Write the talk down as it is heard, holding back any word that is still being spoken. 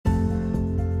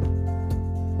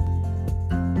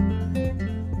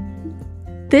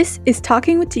This is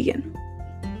Talking with Tegan.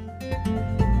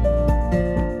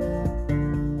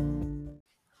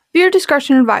 Viewer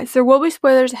discretion advised. There will be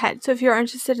spoilers ahead, so if you're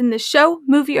interested in this show,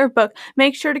 movie, or book,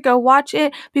 make sure to go watch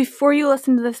it before you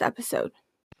listen to this episode.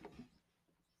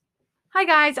 Hi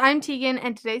guys, I'm Tegan,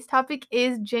 and today's topic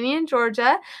is Ginny and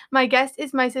Georgia. My guest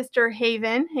is my sister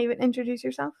Haven. Haven, introduce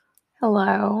yourself.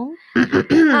 Hello.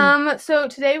 So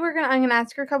today I'm gonna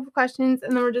ask her a couple questions,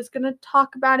 and then we're just gonna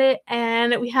talk about it,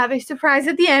 and we have a surprise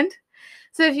at the end.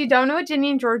 So if you don't know what Ginny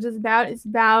and Georgia is about, it's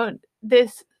about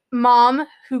this mom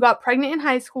who got pregnant in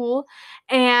high school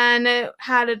and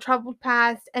had a troubled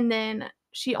past, and then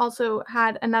she also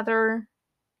had another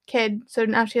kid, so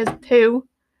now she has two.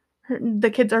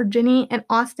 The kids are Ginny and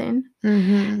Austin.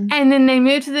 Mm-hmm. And then they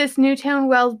move to this new town,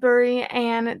 Wellsbury,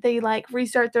 and they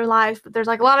restart their lives, but there's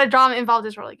a lot of drama involved.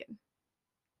 It's really good.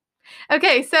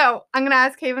 Okay, so I'm gonna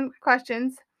ask Haven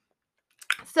questions.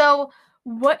 So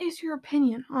what is your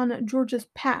opinion on Georgia's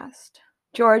past?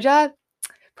 Georgia,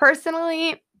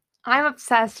 personally, I'm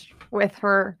obsessed with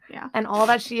her and all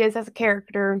that she is as a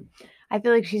character. I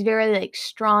feel like she's very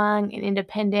strong and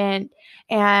independent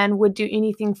and would do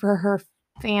anything for her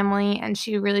family, and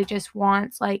she really just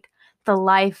wants the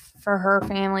life for her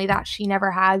family that she never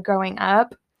had growing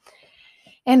up.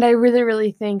 And I really,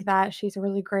 really think that she's a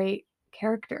really great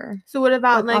character. So what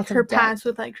about her past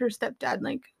with her stepdad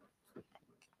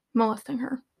molesting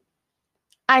her?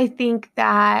 I think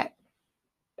that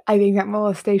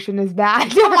molestation is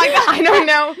bad. Oh my god. I don't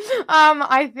know.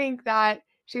 I think that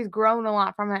she's grown a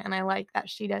lot from it, and I like that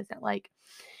she doesn't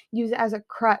use it as a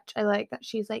crutch. I like that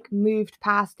she's moved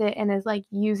past it and is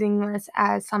using this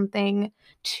as something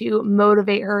to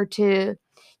motivate her to,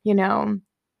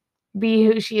 be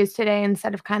who she is today,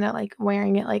 instead of kind of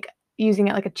wearing it using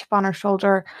it like a chip on her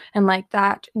shoulder, and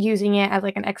that using it as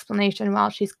an explanation while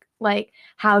she's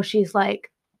how she's kind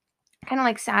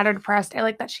of sad or depressed. I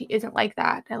like that she isn't like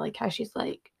that. I like how she's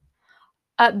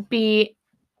upbeat,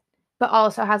 but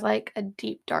also has a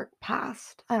deep dark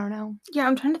past. I don't know. Yeah,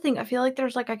 I'm trying to think. I feel like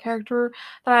there's a character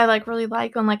that I really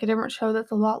like on a different show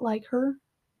that's a lot like her.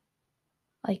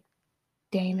 Like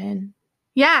Damon.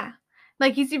 Yeah.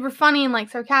 He's super funny and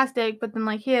sarcastic, but then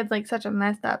he had such a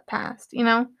messed up past,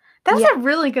 That's a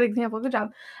really good example. Good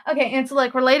job. Okay, and so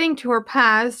relating to her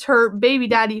past, her baby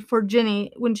daddy for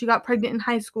Ginny when she got pregnant in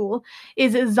high school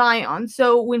is Zion.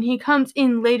 So when he comes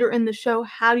in later in the show,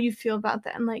 how do you feel about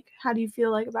that? And how do you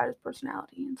feel about his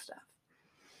personality and stuff?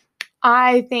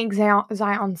 I think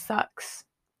Zion sucks.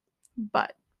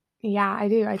 But yeah, I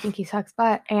do. I think he sucks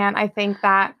butt. And I think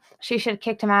that she should have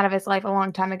kicked him out of his life a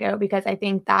long time ago, because I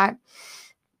think that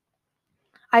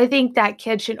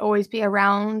kids should always be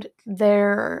around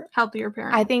their healthier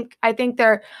parents. I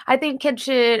think kids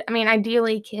should,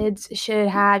 ideally kids should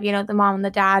have, the mom and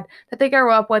the dad that they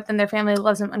grow up with and their family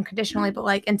loves them unconditionally.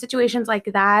 But in situations like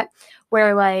that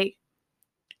where they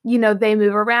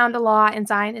move around a lot and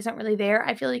Zion isn't really there,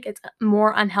 I feel like it's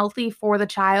more unhealthy for the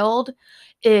child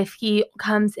if he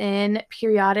comes in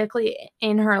periodically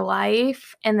in her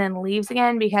life and then leaves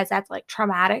again, because that's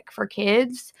traumatic for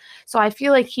kids. So I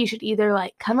feel like he should either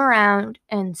come around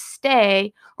and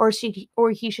stay, or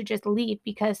he should just leave,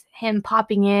 because him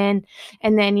popping in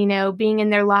and then being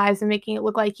in their lives and making it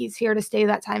look like he's here to stay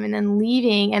that time and then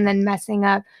leaving and then messing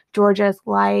up Georgia's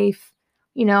life,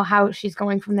 how she's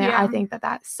going from there. Yeah. I think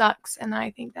that sucks, and I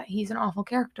think that he's an awful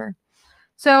character.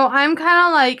 So I'm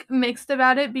kind of mixed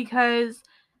about it, because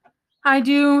I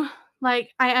do I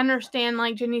understand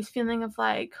Ginny's feeling of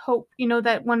hope,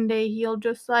 that one day he'll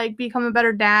just become a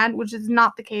better dad, which is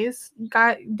not the case.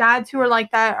 Dads who are like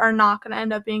that are not going to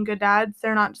end up being good dads.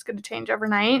 They're not just going to change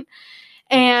overnight.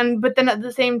 But then at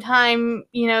the same time,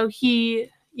 he's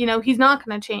not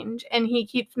going to change, and he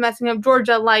keeps messing up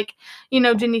Georgia.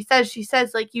 Ginny says, she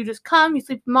says, you just come, you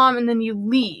sleep with mom, and then you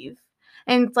leave.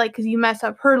 And it's because you mess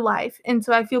up her life. And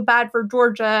so I feel bad for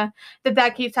Georgia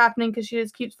that keeps happening, because she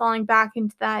just keeps falling back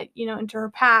into that, into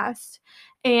her past.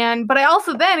 But I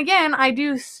also, then again, I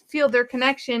do feel their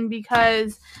connection,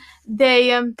 because they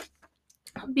had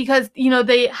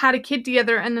a kid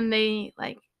together, and then they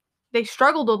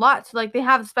struggled a lot. So they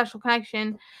have a special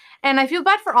connection. And I feel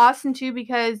bad for Austin too,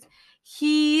 because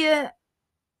he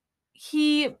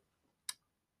sees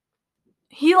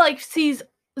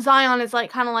Zion as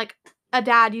kind of a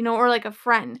dad, or a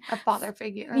friend. A father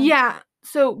figure. Yeah.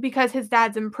 So because his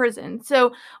dad's in prison.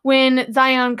 So when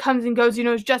Zion comes and goes,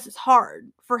 it's just as hard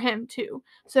for him too.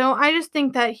 So I just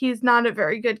think that he's not a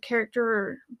very good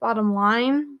character, bottom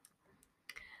line.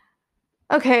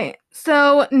 Okay,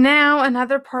 so now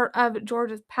another part of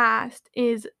Georgia's past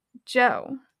is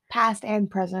Joe. Past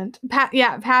and present.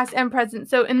 Past and present.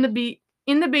 So in the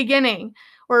in the beginning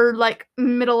or like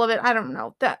middle of it, I don't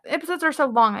know. The episodes are so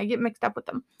long, I get mixed up with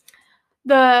them.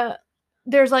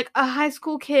 There's like a high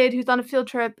school kid who's on a field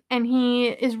trip and he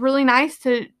is really nice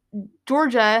to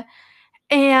Georgia,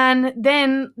 and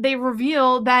then they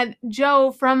reveal that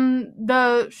Joe from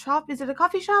the shop, is it a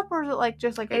coffee shop or is it like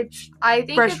just like I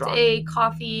think restaurant? It's a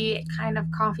coffee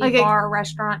Like bar,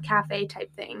 restaurant, cafe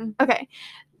type thing. Okay.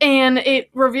 And it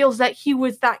reveals that he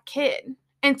was that kid.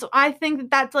 And so I think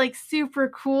that that's like super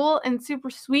cool and super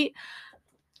sweet.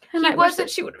 And I wish that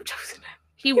she would have chosen him.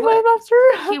 He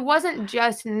wasn't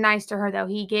just nice to her though.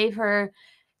 He gave her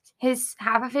his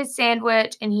half of his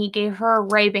sandwich and he gave her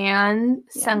Ray-Ban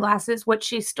sunglasses, which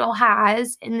she still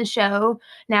has in the show.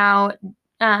 Now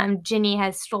Ginny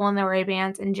has stolen the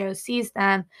Ray-Bans and Joe sees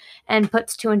them and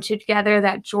puts 2 and 2 together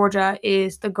that Georgia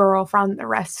is the girl from the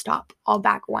rest stop all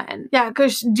back when. Yeah,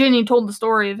 because Ginny told the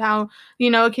story of how,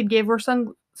 a kid gave her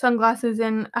sunglasses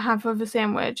and a half of a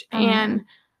sandwich, and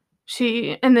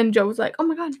then Joe was like, oh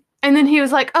my God. And then he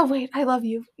was like, oh wait, I love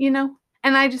you,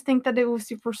 And I just think that it was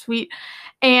super sweet.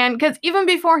 And because even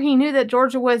before he knew that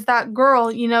Georgia was that girl,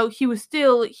 he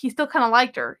still kind of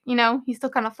liked her, he still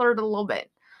kind of flirted a little bit.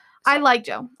 I like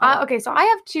Joe. Okay, so I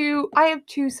have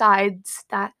two sides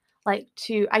that I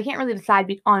can't really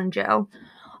decide on Joe.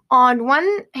 On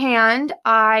one hand,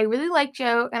 I really like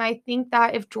Joe, and I think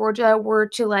that if Georgia were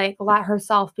to let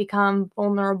herself become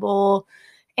vulnerable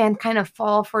and kind of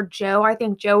fall for Joe, I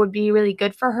think Joe would be really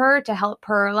good for her to help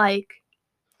her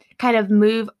kind of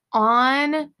move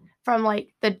on from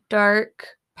the dark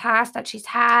past that she's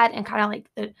had and kind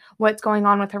of what's going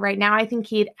on with her right now. I think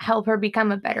he'd help her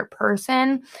become a better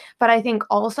person. But I think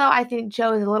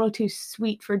Joe is a little too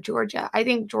sweet for Georgia. I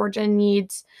think Georgia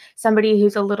needs somebody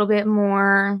who's a little bit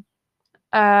more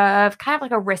of kind of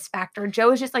like a risk factor.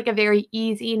 Joe is just a very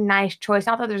easy, nice choice.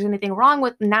 Not that there's anything wrong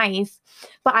with nice,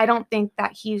 but I don't think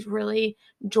that he's really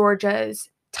Georgia's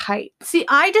type. See,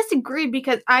 I disagree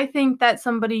because I think that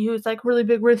somebody who's really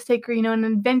big risk taker, an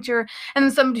adventure, and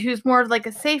then somebody who's more of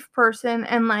a safe person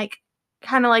and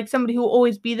kind of somebody who will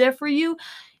always be there for you,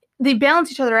 they balance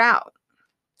each other out.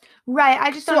 Right.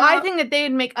 I think that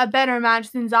they'd make a better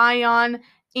match than Zion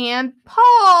and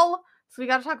Paul. So we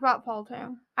got to talk about Paul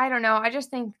too. I don't know. I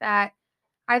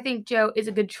think Joe is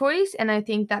a good choice, and I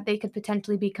think that they could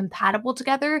potentially be compatible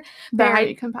together.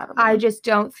 Very compatible. I just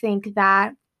don't think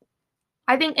that.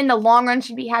 I think in the long run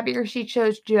she'd be happier if she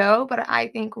chose Joe, but I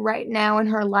think right now in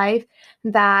her life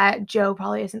that Joe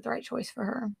probably isn't the right choice for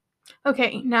her.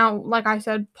 Okay, now, like I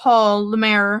said, Paul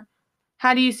Lemaire,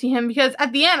 how do you see him? Because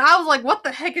at the end, I was like, what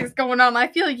the heck is going on? I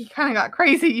feel like he kind of got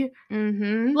crazy.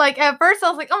 Mm-hmm. At first, I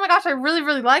was like, oh my gosh, I really,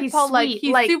 really like Paul. Sweet.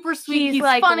 He's super sweet. He's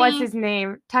funny. What's his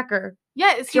name? Tucker.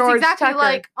 Yes, he's exactly Tucker.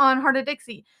 Like on Heart of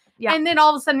Dixie. Yeah. And then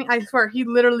all of a sudden, I swear, he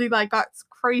literally got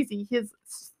crazy. His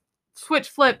switch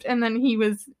flipped, and then he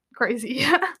was crazy.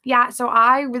 Yeah, so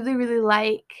I really, really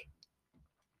like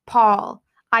Paul.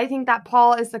 I think that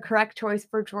Paul is the correct choice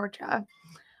for Georgia.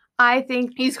 I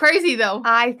think he's crazy though.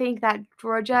 I think that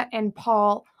Georgia and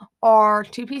Paul are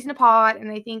 2 peas in a pod,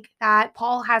 and I think that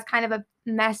Paul has kind of a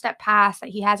messed up past that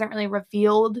he hasn't really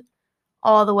revealed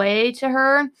all the way to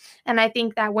her. And I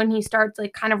think that when he starts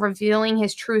kind of revealing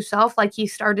his true self like he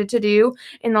started to do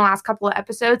in the last couple of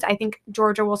episodes, I think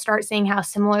Georgia will start seeing how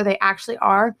similar they actually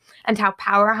are and how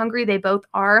power hungry they both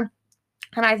are.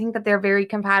 And I think that they're very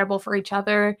compatible for each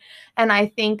other. And I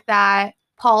think that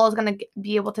Paul is going to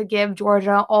be able to give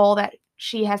Georgia all that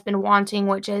she has been wanting,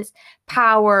 which is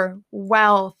power,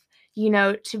 wealth,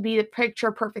 to be the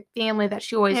picture perfect family that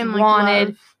she always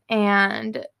wanted.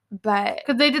 Love. But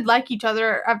because they did like each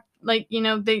other, they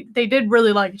did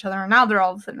really like each other, and now they're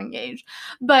all of a sudden engaged.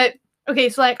 But okay,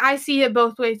 so I see it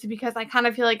both ways because I kind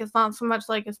of feel like it's not so much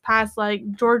his past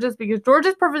Georgia's, because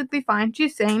Georgia's perfectly fine,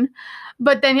 she's sane,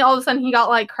 but then all of a sudden he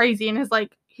got crazy, and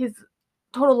his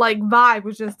total vibe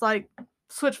was just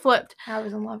switch flipped. I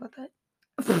was in love with it.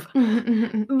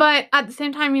 But at the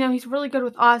same time, he's really good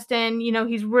with Austin.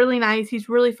 He's really nice. He's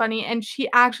really funny. And she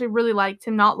actually really liked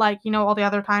him, not all the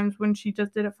other times when she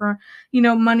just did it for,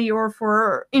 money or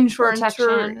for insurance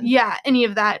protection. Or, any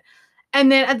of that.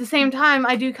 And then at the same time,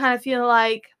 I do kind of feel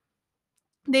like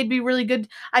they'd be really good.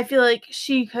 I feel like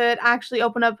she could actually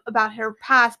open up about her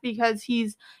past because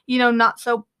he's, not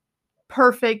so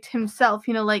perfect himself,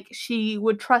 she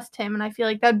would trust him, and I feel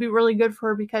like that'd be really good for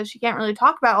her because she can't really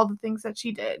talk about all the things that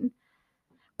she did.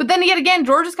 But then yet again,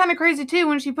 George is kind of crazy too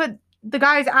when she put the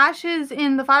guy's ashes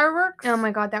in the fireworks. Oh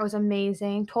my God, that was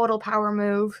amazing. Total power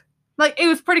move. It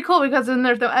was pretty cool because then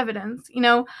there's no evidence,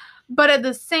 but at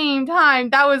the same time,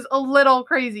 that was a little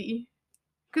crazy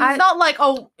because it's not like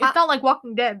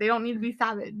Walking Dead. They don't need to be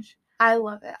savage. I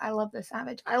love it. I love The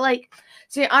Savage.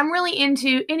 See, I'm really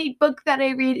into any book that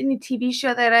I read, any TV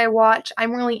show that I watch.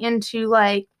 I'm really into,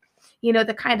 like,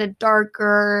 the kind of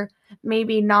darker,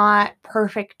 maybe not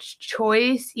perfect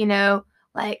choice,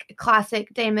 like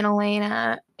classic Damon,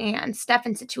 Elena, and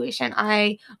Stefan situation.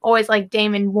 I always like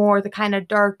Damon more, the kind of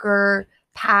darker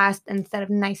past instead of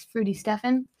nice, fruity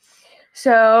Stefan.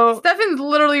 So Stefan's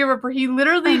literally a ripper. He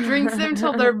literally drinks them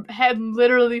till their head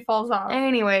literally falls off.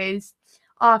 Anyways,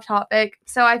 off topic.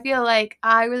 So I feel like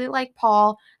I really like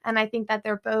Paul, and I think that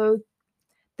they're both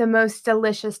the most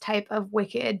delicious type of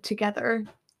wicked together.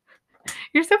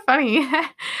 You're so funny.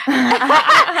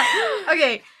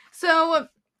 Okay, so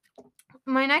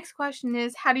my next question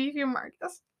is, how do you view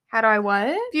Marcus? How do I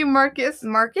what? View Marcus.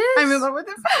 Marcus? I'm in love with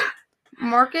him.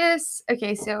 Marcus.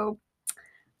 Okay, so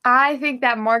I think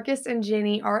that Marcus and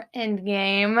Ginny are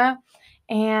endgame.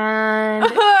 And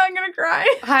I'm gonna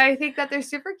cry. I think that they're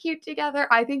super cute together.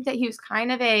 I think that he was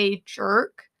kind of a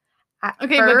jerk at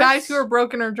Okay, first. but guys who are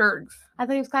broken are jerks. I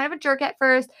think he was kind of a jerk at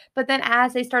first, but then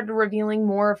as they started revealing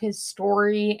more of his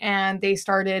story and they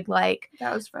started like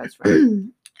that was right.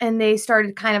 and they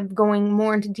started kind of going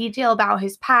more into detail about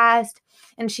his past,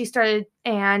 and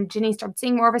Ginny started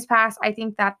seeing more of his past, I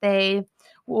think that they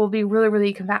will be really,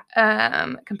 really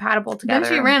compatible together.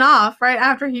 Then she ran off right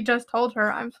after he just told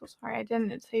her, I'm so sorry, I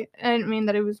didn't mean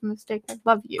that it was a mistake. I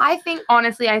love you. I think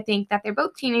that they're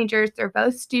both teenagers. They're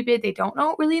both stupid. They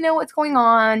don't really know what's going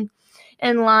on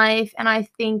in life. And I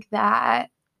think that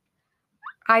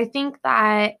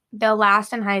they'll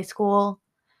last in high school.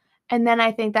 And then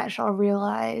I think that she'll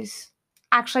realize,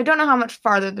 actually, I don't know how much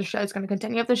farther the show is going to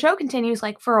continue. If the show continues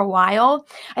like for a while,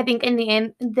 I think in the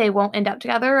end, they won't end up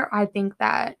together. I think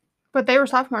that. But they were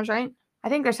sophomores, right? I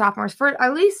think they're sophomores. For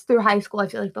at least through high school, I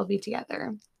feel like they'll be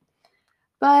together.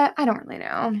 But I don't really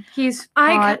know. He's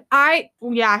hot. At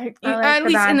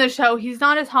least in the show, he's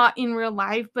not as hot in real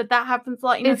life, but that happens a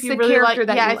lot. If you really like,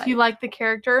 if you like the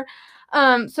character.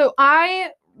 So I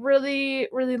really,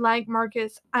 really like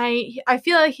Marcus. I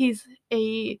feel like he's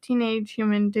a teenage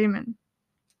human Damon.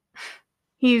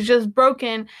 He's just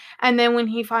broken, and then when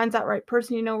he finds that right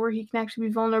person, where he can actually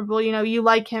be vulnerable, you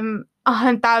like him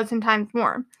 1,000 times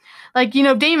more. Like,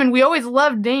 Damon, we always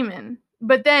loved Damon.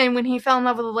 But then when he fell in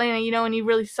love with Elena, and he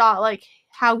really saw like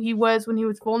how he was when he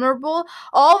was vulnerable,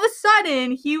 all of a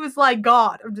sudden he was like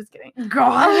God. I'm just kidding.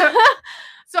 God.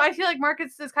 So I feel like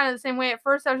Marcus is kind of the same way. At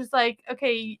first I was just like,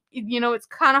 okay, it's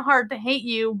kind of hard to hate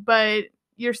you, but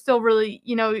you're still really,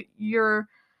 you're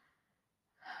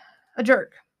a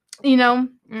jerk,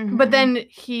 Mm-hmm. But then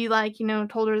he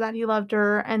told her that he loved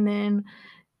her, and then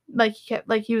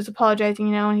he was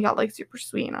apologizing, and he got like super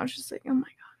sweet, and I was just like, oh my God,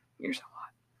 you're so hot.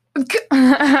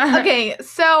 Okay,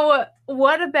 so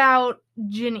what about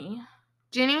Ginny?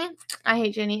 Ginny? I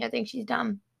hate Ginny. I think she's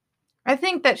dumb. I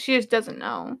think that she just doesn't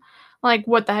know, like,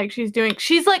 what the heck she's doing.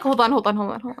 She's like, hold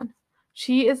on.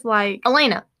 She is like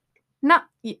Elena. Not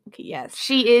okay, yes.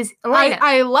 She is Elena.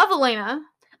 I love Elena.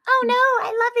 Oh no,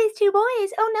 I love these two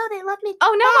boys. Oh no, they love me.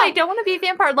 Oh no, I don't want to be a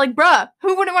vampire. Like, bruh,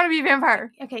 who wouldn't want to be a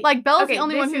vampire? Okay. Like, Bella's the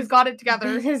only one who's got it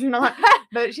together. This is not.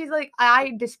 But she's like,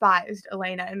 I despised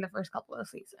Elena in the first couple of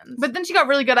seasons. But then she got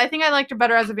really good. I think I liked her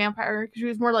better as a vampire because she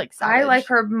was more like savage. I like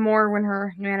her more when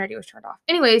her humanity was turned off.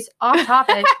 Anyways, off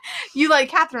topic. You like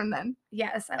Catherine then?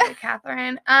 Yes, I like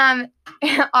Catherine.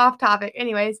 Off topic.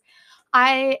 Anyways,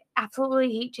 I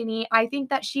absolutely hate Ginny. I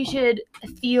think that she should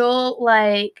feel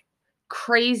like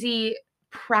crazy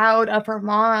proud of her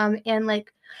mom and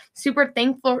like super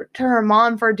thankful to her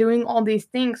mom for doing all these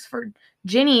things for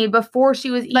Ginny before she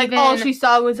was like, all she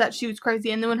saw was that she was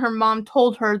crazy, and then when her mom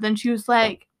told her, then she was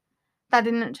like, that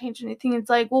didn't change anything. It's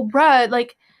like, well, bruh,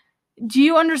 like, do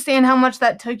you understand how much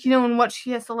that took, and what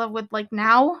she has to live with like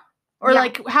now, or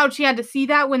like how she had to see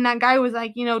that when that guy was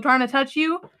like, trying to touch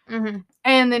you,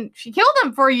 and then she killed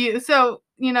him for you. So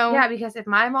yeah, because if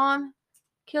my mom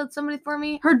killed somebody for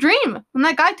me, her dream, when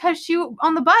that guy touched you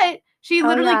on the butt, she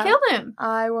literally killed him.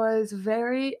 I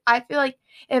feel like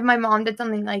if my mom did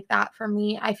something like that for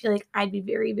me, I feel like I'd be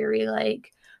very, very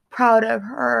like proud of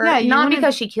her. Yeah, not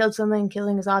because she killed someone.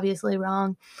 Killing is obviously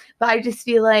wrong, but I just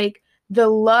feel like the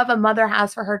love a mother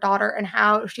has for her daughter and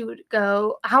how she would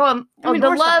go,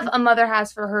 the love a mother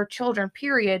has for her children,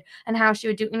 period, and how she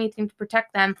would do anything to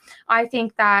protect them. I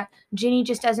think that Ginny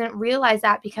just doesn't realize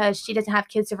that because she doesn't have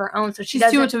kids of her own. So she's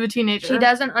too much of a teenager. She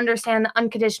doesn't understand the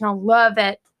unconditional love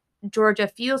that Georgia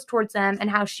feels towards them and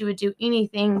how she would do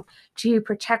anything to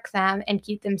protect them and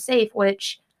keep them safe,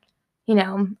 which, I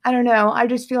don't know. I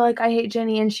just feel like I hate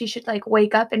Ginny, and she should like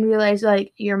wake up and realize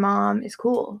like your mom is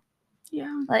cool.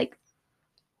 Yeah. Like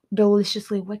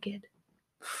deliciously wicked.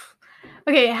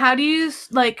 Okay, how do you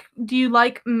do you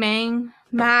like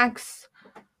Max,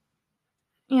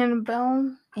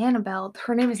 Annabelle? Annabelle.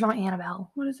 Her name is not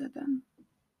Annabelle. What is it then?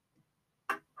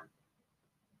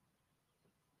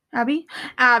 Abby?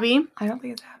 Abby. I don't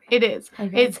think it's Abby. It is.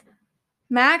 Okay. It's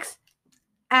Max,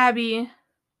 Abby.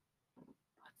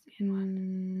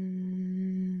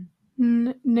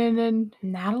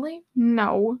 Natalie?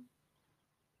 No.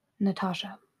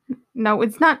 Natasha. No,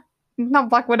 it's not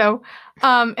Black Widow.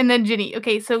 And then Ginny.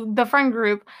 Okay, so the friend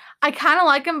group. I kind of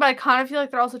like them, but I kind of feel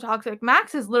like they're also toxic.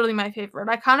 Max is literally my favorite.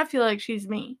 I kind of feel like she's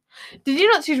me. Did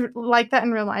you know she's like that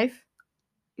in real life?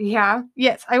 Yeah.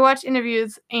 Yes, I watched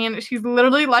interviews, and she's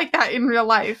literally like that in real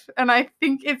life. And I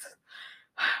think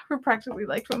we're practically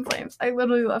like twin flames. I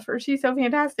literally love her. She's so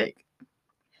fantastic.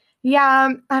 Yeah,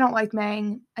 I don't like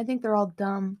Mang. I think they're all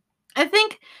dumb. I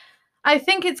think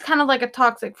it's kind of like a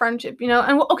toxic friendship, you know?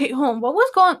 And okay, hold on. What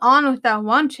was going on with that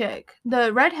one chick?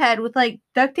 The redhead with like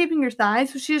duct taping her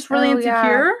thighs? Was she just really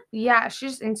insecure? Yeah,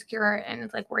 she's just insecure and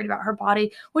is like worried about her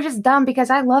body, which is dumb because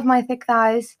I love my thick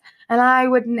thighs and I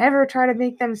would never try to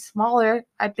make them smaller.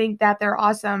 I think that they're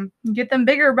awesome. Get them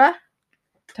bigger, bruh.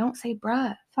 Don't say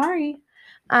bruh. Sorry.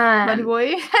 Buddy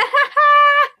boy.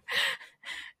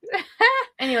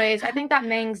 Anyways, I think that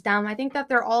Mang's dumb. I think that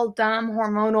they're all dumb,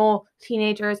 hormonal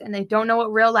teenagers, and they don't know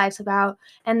what real life's about.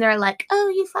 And they're like,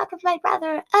 "Oh, you slept with my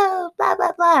brother. Oh, blah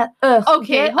blah blah." Ugh,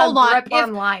 okay, hold on.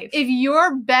 If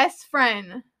your best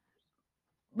friend,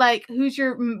 like, who's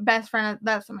your best friend?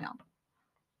 That's a male.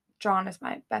 John is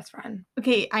my best friend.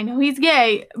 Okay, I know he's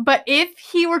gay, but if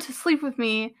he were to sleep with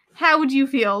me, how would you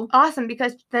feel? Awesome,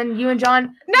 because then you and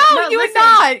John... No, you would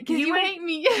not, because you hate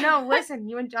me. No, listen,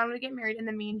 you and John would get married, and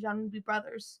then me and John would be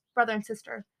brothers. Brother and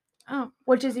sister. Oh.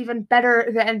 Which is even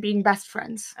better than being best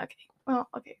friends. Okay, well,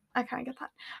 okay, I kind of get that.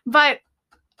 But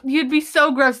you'd be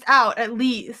so grossed out, at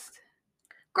least.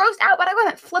 Grossed out, but I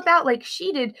wouldn't flip out like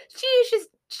she did.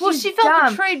 She felt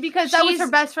betrayed because that was her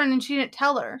best friend and she didn't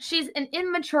tell her. She's an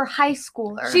immature high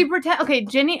schooler. Okay,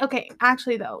 Jenny, okay,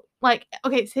 actually though, like,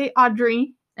 okay, say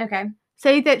Audrey. Okay.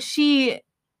 Say that she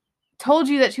told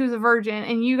you that she was a virgin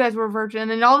and you guys were a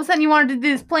virgin and all of a sudden you wanted to do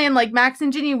this plan like Max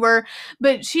and Jenny were,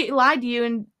 but she lied to you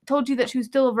and told you that she was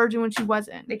still a virgin when she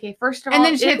wasn't. Okay, first of all... And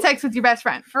then she had sex with your best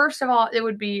friend. First of all, it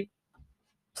would be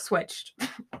switched.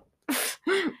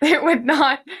 It would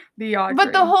not be Audrey.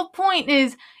 But the whole point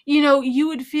is, you know, you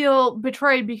would feel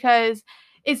betrayed because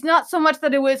it's not so much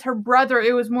that it was her brother,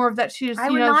 it was more of that she just, I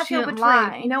would not feel betrayed.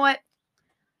 Lie. You know what?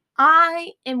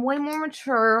 I am way more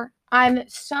mature. I'm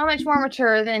so much more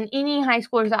mature than any high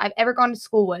schoolers that I've ever gone to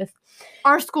school with.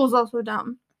 Our school's also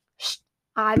dumb.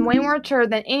 I'm way more mature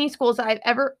than any schools that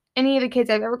any of the kids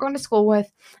I've ever gone to school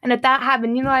with. And if that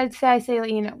happened, you know what I'd say? I say,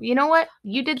 you know what?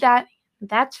 You did that.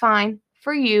 That's fine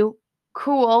for you.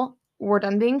 Cool. We're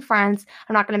done being friends.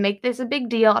 I'm not going to make this a big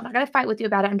deal. I'm not going to fight with you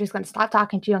about it. I'm just going to stop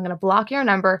talking to you. I'm going to block your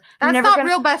number. That's not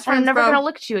real best friends. I'm never going to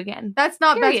look at you again. That's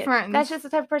not best friends. That's just the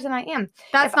type of person I am.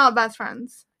 That's not best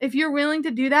friends. If you're willing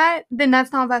to do that, then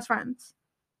that's not best friends.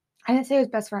 I didn't say it was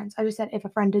best friends. I just said if a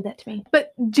friend did that to me.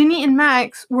 But Ginny and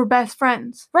Max were best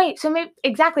friends. Right. So maybe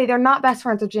exactly they're not best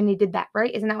friends if Ginny did that,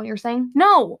 right? Isn't that what you're saying?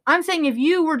 No. I'm saying if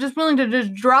you were just willing to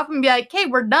just drop and be like, hey,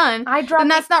 we're done, then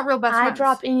that's not real best friends. I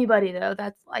drop anybody though.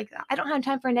 That's like I don't have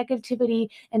time for negativity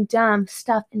and dumb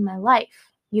stuff in my life.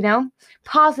 You know?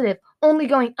 Positive, only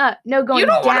going up, no going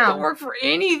down. You don't want to work for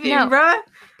anything, bruh.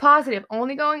 Positive,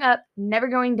 only going up, never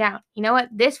going down. You know what?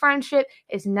 This friendship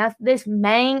is this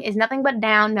Mang is nothing but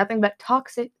down, nothing but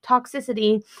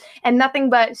toxicity, and nothing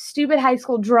but stupid high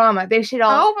school drama. They should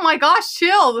all... Oh my gosh,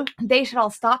 chill. They should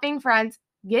all stop being friends,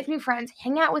 get new friends,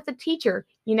 hang out with the teacher,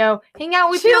 you know, hang out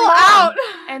with chill your mom, out.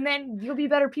 And then you'll be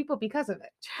better people because of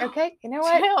it. Okay? You know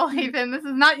what? Chill, Haven. This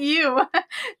is not you.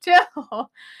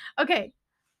 Chill. Okay.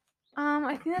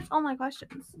 I think that's all my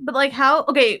questions. But like how...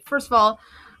 Okay, first of all...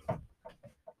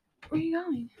 Where are you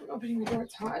going? I'm opening the door.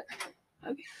 It's hot.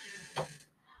 Okay.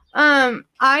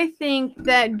 I think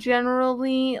that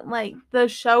generally, like, the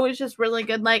show is just really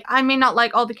good. Like, I may not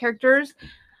like all the characters,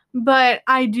 but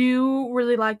I do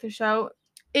really like the show.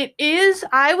 It is,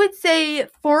 I would say,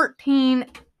 14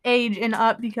 age and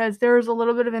up because there's a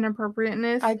little bit of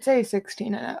inappropriateness. I'd say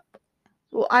 16 and up.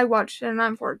 Well, I watched it and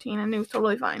I'm 14 and it was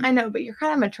totally fine. I know, but you're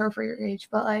kind of mature for your age,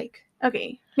 but like...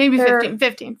 Okay, maybe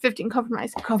 15,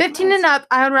 compromise. 15 and up,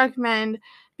 I would recommend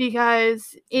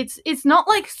because it's not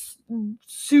like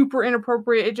super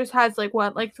inappropriate. It just has like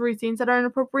 3 scenes that are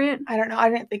inappropriate. I don't know. I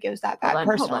didn't think it was that bad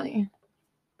personally.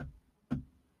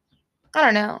 I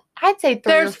don't know. I'd say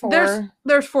 3 or 4.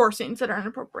 There's 4 scenes that are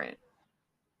inappropriate.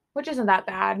 Which isn't that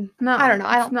bad. No, I don't know.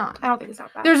 I don't think it's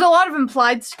that bad. There's There's a lot of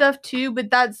implied stuff too, but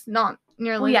that's not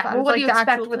nearly. Well, yeah. Well, what do you expect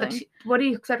actual with thing. what do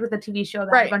you expect with a TV show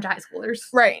about Right. a bunch of high schoolers?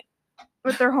 Right.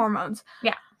 With their hormones.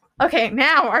 Yeah. Okay,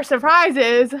 now our surprise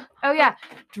is. Oh yeah.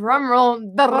 Drum roll.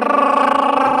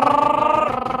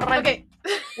 Okay.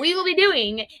 We will be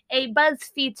doing a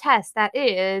BuzzFeed test that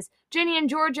is Ginny and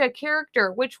Georgia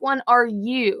character. Which one are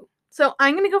you? So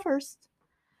I'm gonna go first.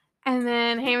 And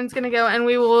then Haven's gonna go and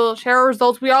we will share our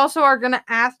results. We also are gonna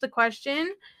ask the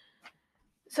question.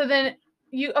 So then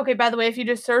okay, by the way, if you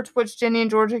just search which Ginny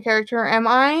and Georgia character am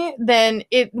I, then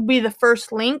it will be the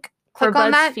first link. Click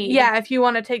on that. Yeah, if you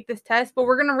want to take this test. But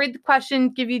we're going to read the question,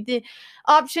 give you the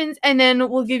options, and then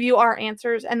we'll give you our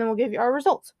answers, and then we'll give you our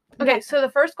results. Okay, so the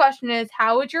first question is,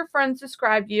 how would your friends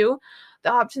describe you?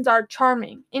 The options are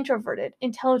charming, introverted,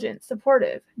 intelligent,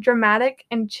 supportive, dramatic,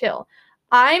 and chill.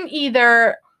 I'm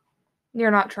either...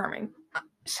 You're not charming.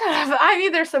 Shut up. I'm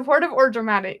either supportive or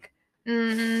dramatic.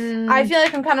 I feel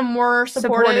like I'm kind of more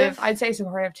supportive. I'd say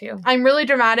supportive too. I'm really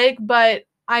dramatic, but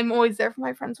I'm always there for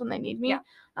my friends when they need me. Yeah.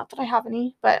 Not that I have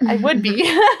any, but I would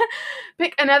be.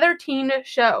 Pick another teen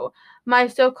show. My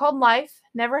So-Called Life,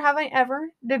 Never Have I Ever,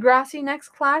 Degrassi Next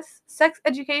Class, Sex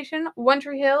Education, One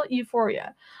Tree Hill,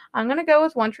 Euphoria. I'm going to go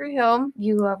with One Tree Hill.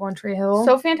 You love One Tree Hill.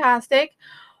 So fantastic.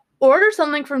 Order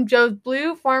something from Joe's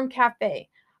Blue Farm Cafe.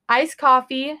 Iced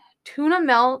coffee, tuna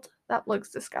melt, that looks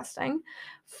disgusting,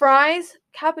 fries,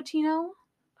 cappuccino,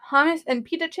 hummus, and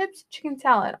pita chips, chicken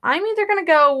salad. I'm either going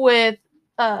to go with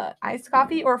iced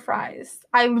coffee or fries.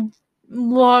 I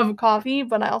love coffee,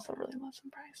 but I also really love some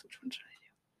fries. Which one should I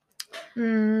do?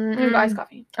 I'm going to go iced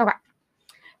coffee. Okay.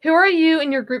 Who are you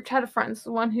in your group chat of friends?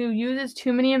 The one who uses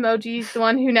too many emojis, the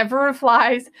one who never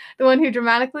replies, the one who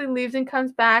dramatically leaves and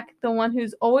comes back, the one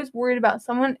who's always worried about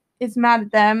someone is mad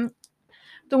at them,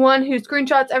 the one who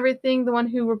screenshots everything, the one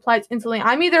who replies instantly.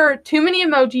 I'm either too many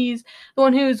emojis, the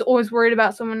one who's always worried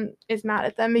about someone is mad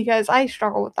at them, because I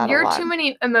struggle with that a lot. You're too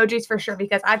many emojis for sure,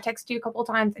 because I've texted you a couple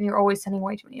times and you're always sending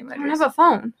way too many emojis. I don't have a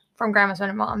phone. From Grandma's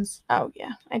and Mom's. Oh,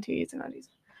 yeah. I do use emojis.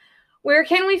 Where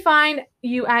can we find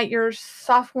you at your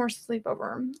sophomore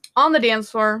sleepover? On the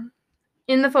dance floor,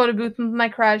 in the photo booth with my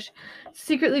crush,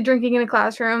 secretly drinking in a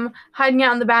classroom, hiding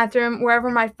out in the bathroom,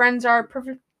 wherever my friends are,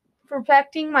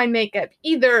 perfecting my makeup.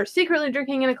 Either secretly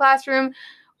drinking in a classroom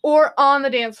or on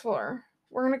the dance floor.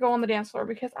 We're going to go on the dance floor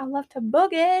because I love to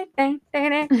boogie.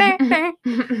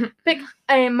 Pick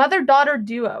a mother-daughter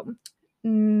duo.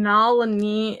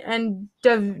 Nalini and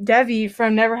Devi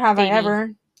from Never Have I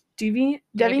Ever. Devi?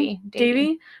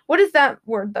 What is that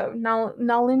word, though?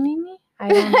 Nalini? I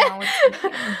don't know.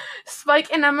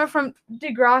 Spike and Emma from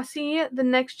Degrassi, the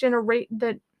next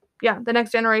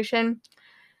generation.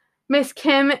 Miss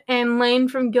Kim and Lane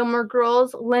from Gilmore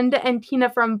Girls, Linda and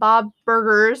Tina from Bob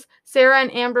Burgers, Sarah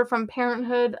and Amber from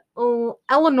Parenthood,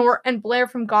 Eleanor and Blair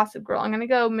from Gossip Girl. I'm going to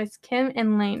go Miss Kim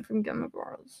and Lane from Gilmore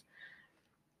Girls.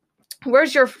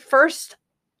 Where's your first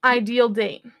ideal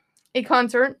date? A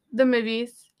concert, the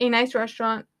movies, a nice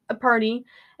restaurant, a party,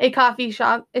 a coffee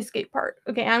shop, a skate park.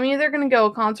 Okay, I'm either going to go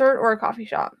a concert or a coffee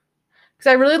shop. Because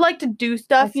I really like to do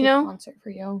stuff, you know? Concert for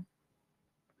you.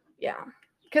 Yeah.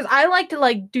 Because I like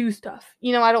to, do stuff.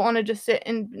 You know, I don't want to just sit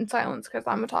in silence because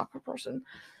I'm a talker person.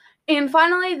 And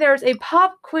finally, there's a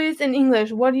pop quiz in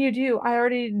English. What do? I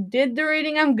already did the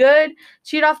reading. I'm good.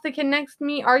 Cheat off the kid next to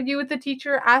me. Argue with the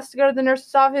teacher. Ask to go to the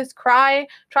nurse's office. Cry.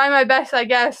 Try my best, I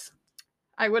guess.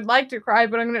 I would like to cry,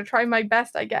 but I'm going to try my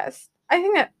best, I guess. I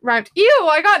think that rhymed. Ew,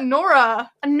 I got Nora.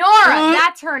 Nora,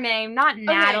 that's her name, not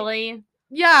Natalie. Okay.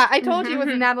 Yeah, I told you it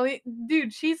was Natalie.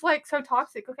 Dude, she's, so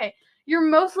toxic. Okay. You're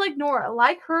most like Nora.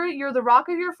 Like her, you're the rock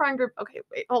of your friend group. Okay,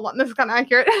 wait, hold on. This is kind of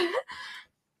accurate.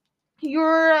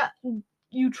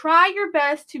 You try your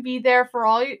best to be there for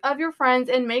all of your friends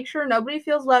and make sure nobody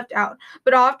feels left out.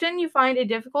 But often you find it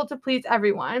difficult to please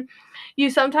everyone. You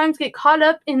sometimes get caught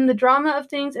up in the drama of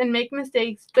things and make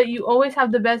mistakes, but you always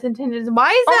have the best intentions. Why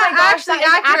is that actually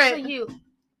accurate? Actually you.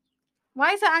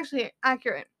 Why is that actually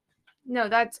accurate? No,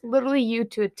 that's literally you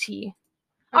to a T.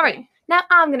 Okay. All right. Now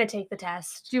I'm going to take the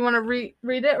test. Do you want to read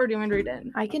it or do you want to read it?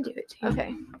 I can do it too.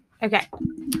 Okay.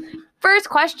 First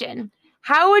question.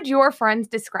 How would your friends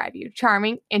describe you?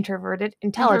 Charming, introverted,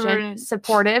 intelligent,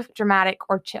 supportive, dramatic,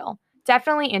 or chill?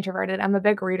 Definitely introverted. I'm a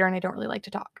big reader and I don't really like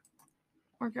to talk.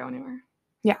 Or go anywhere.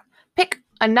 Yeah. Pick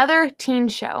another teen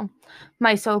show.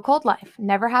 My So-Called Life,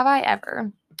 Never Have I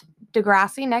Ever,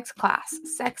 Degrassi Next Class,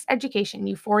 Sex Education,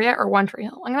 Euphoria, or One Tree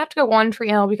Hill. I'm going to have to go One Tree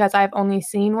Hill because I've only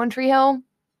seen One Tree Hill.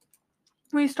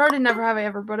 We started Never Have I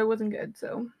Ever, but it wasn't good,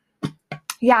 so.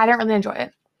 Yeah, I didn't really enjoy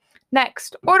it.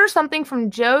 Next, order something from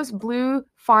Joe's Blue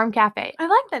Farm Cafe. I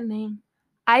like that name.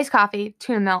 Iced coffee,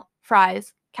 tuna melt,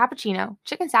 fries, cappuccino,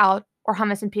 chicken salad, or or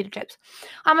hummus and pita chips.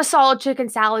 I'm a solid chicken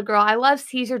salad girl. I love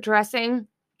Caesar dressing.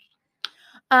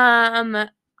 I've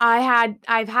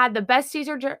had the best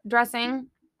Caesar dressing.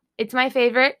 It's my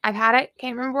favorite. I've had it.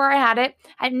 Can't remember where I had it.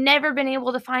 I've never been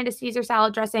able to find a Caesar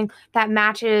salad dressing that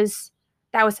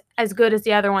was as good as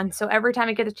the other one. So every time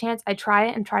I get a chance, I try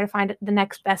it and try to find the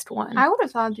next best one. I would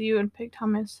have thought that you would pick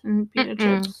hummus and pita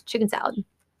chips. Chicken salad.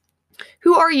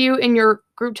 Who are you in your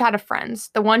group chat of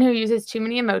friends? The one who uses too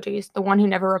many emojis, the one who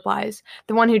never replies,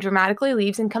 the one who dramatically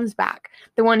leaves and comes back,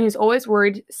 the one who's always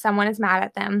worried someone is mad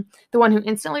at them, the one who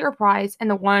instantly replies, and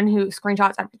the one who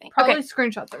screenshots everything. Probably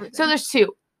screenshots everything. So there's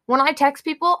two. When I text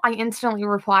people, I instantly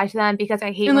reply to them because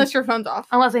I hate unless your phone's off.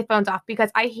 Unless my phone's off, because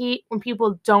I hate when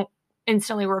people don't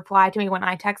instantly reply to me when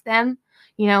I text them.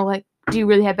 You know, like, do you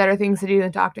really have better things to do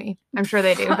than talk to me? I'm sure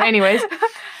they do. But anyways.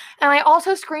 And I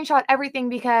also screenshot everything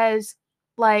because,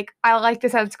 like, I like to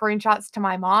send screenshots to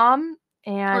my mom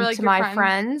and like to my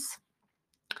friends.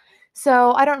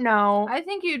 So, I don't know. I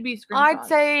think you'd be screenshots. I'd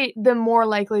say the more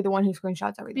likely the one who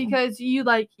screenshots everything. Because you,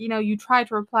 like, you know, you try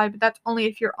to reply, but that's only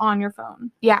if you're on your phone.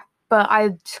 Yeah, but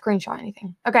I'd screenshot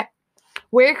anything. Okay.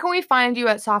 Where can we find you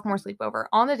at sophomore sleepover?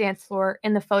 On the dance floor,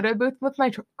 in the photo booth with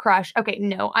my crush. Okay,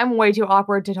 no, I'm way too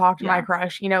awkward to talk to my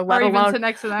crush, you know, let alone sit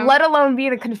next to them. Let alone be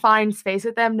in a confined space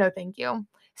with them. No, thank you.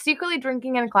 Secretly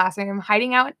drinking in a classroom,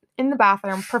 hiding out in the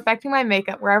bathroom, perfecting my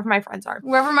makeup wherever my friends are.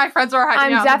 Wherever my friends are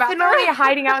hiding out. I'm definitely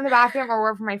hiding out in the bathroom or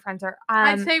wherever my friends are.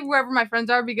 I'd say wherever my friends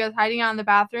are, because hiding out in the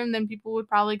bathroom, then people would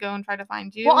probably go and try to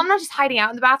find you. Well, I'm not just hiding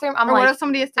out in the bathroom. Or what if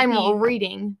somebody has to I'm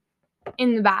reading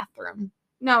in the bathroom.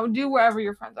 No, do wherever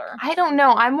your friends are. I don't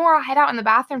know. I'm more a hide out in the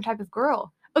bathroom type of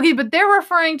girl. Okay, but they're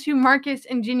referring to Marcus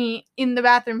and Ginny in the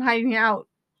bathroom hiding out.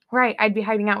 Right. I'd be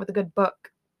hiding out with a good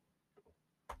book.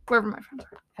 Wherever my friends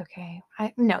are. Okay.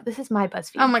 No, this is my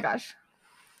BuzzFeed. Oh my gosh.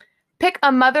 Pick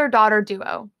a mother-daughter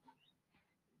duo.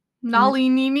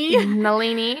 Nalini.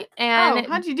 And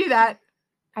how'd you do that?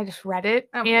 I just read it.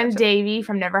 Oh, and Davy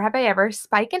from Never Have I Ever.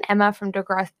 Spike and Emma from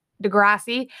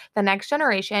Degrassi, The Next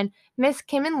Generation, Miss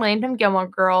Kim and Lane from Gilmore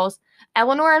Girls,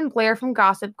 Eleanor and Blair from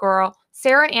Gossip Girl,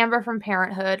 Sarah and Amber from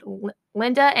Parenthood,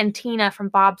 Linda and Tina from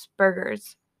Bob's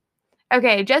Burgers.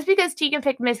 Okay, just because Tegan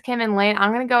picked Miss Kim and Lane,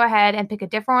 I'm going to go ahead and pick a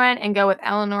different one and go with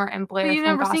Eleanor and Blair from Gossip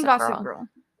Girl. But you've never seen Gossip Girl.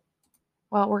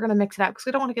 Well, we're going to mix it up because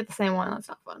we don't want to get the same one. That's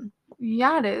not fun.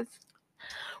 Yeah, it is.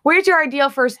 Where's your ideal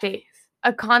first date?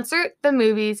 A concert, the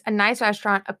movies, a nice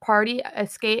restaurant, a party, a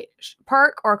skate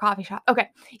park, or a coffee shop. Okay,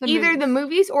 either the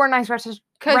movies or a nice restaurant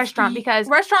because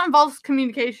restaurant involves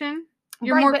communication.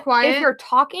 You're more quiet. If you're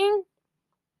talking,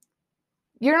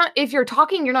 you're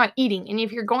not eating. And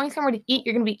if you're going somewhere to eat,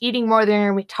 you're going to be eating more than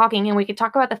you're going to be talking. And we can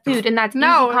talk about the food, and that's easy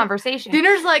conversation.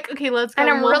 Dinner's like, okay, let's go.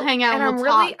 And we'll hang out. And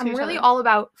I'm really all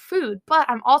about food, but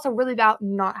I'm also really about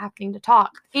not having to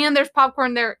talk. And there's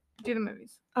popcorn there. Do the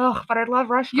movies. Oh, but I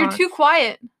love restaurants. You're too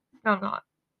quiet. No, I'm not.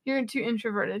 You're too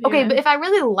introverted. Okay, but if I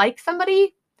really like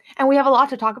somebody and we have a lot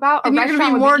to talk about, and you're going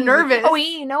to be more nervous. Oh,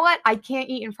 you know what? I can't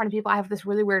eat in front of people. I have this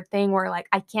really weird thing where, like,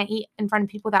 I can't eat in front of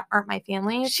people that aren't my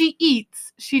family. She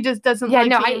eats. She just doesn't like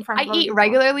to eat in front of other people. I eat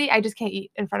regularly. I just can't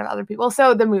eat in front of other people.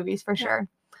 So the movies, for sure.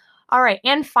 All right.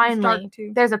 And finally,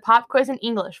 there's a pop quiz in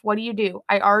English. What do?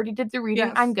 I already did the reading.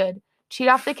 Yes. I'm good. Cheat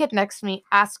off the kid next to me,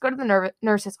 ask to go to the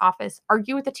nurse's office,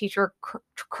 argue with the teacher,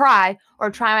 cry,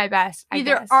 or try my best.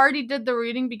 Either already did the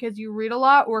reading because you read a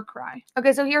lot or cry.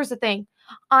 Okay, so here's the thing.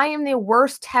 I am the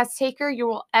worst test taker you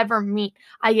will ever meet.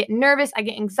 I get nervous, I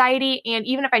get anxiety, and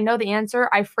even if I know the answer,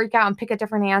 I freak out and pick a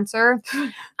different answer.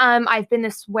 I've been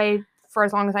this way for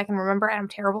as long as I can remember, and I'm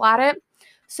terrible at it.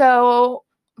 So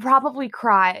probably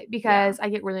cry because I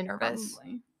get really nervous.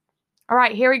 Probably. All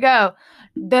right, here we go.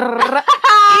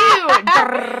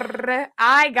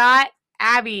 I got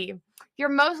Abby. You're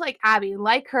most like Abby.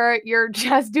 Like her, you're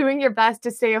just doing your best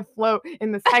to stay afloat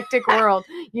in this hectic world.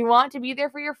 You want to be there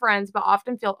for your friends, but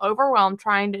often feel overwhelmed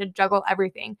trying to juggle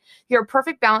everything. You're a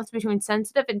perfect balance between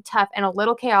sensitive and tough and a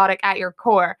little chaotic at your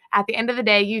core. At the end of the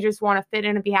day, you just want to fit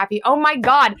in and be happy. Oh my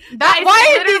God.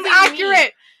 Why is this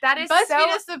accurate? That is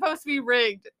BuzzFeed is supposed to be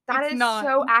rigged. That is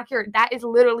so accurate. That is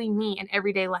literally me in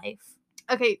everyday life.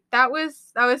 Okay, that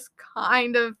was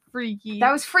kind of freaky.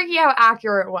 That was freaky how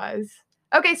accurate it was.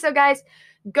 Okay, so guys,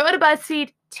 go to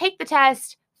BuzzFeed, take the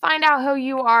test, find out who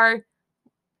you are.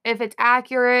 If it's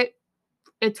accurate,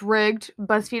 it's rigged.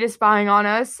 BuzzFeed is spying on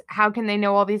us. How can they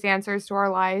know all these answers to our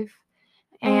life?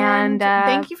 And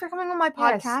thank you for coming on my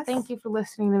podcast. Yes, thank you for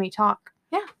listening to me talk.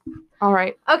 Yeah. All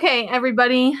right. Okay,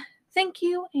 everybody. Thank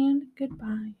you and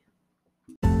goodbye.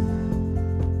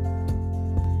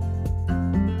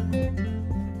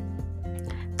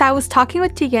 That was Talking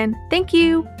with Tegan. Thank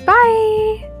you.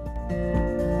 Bye.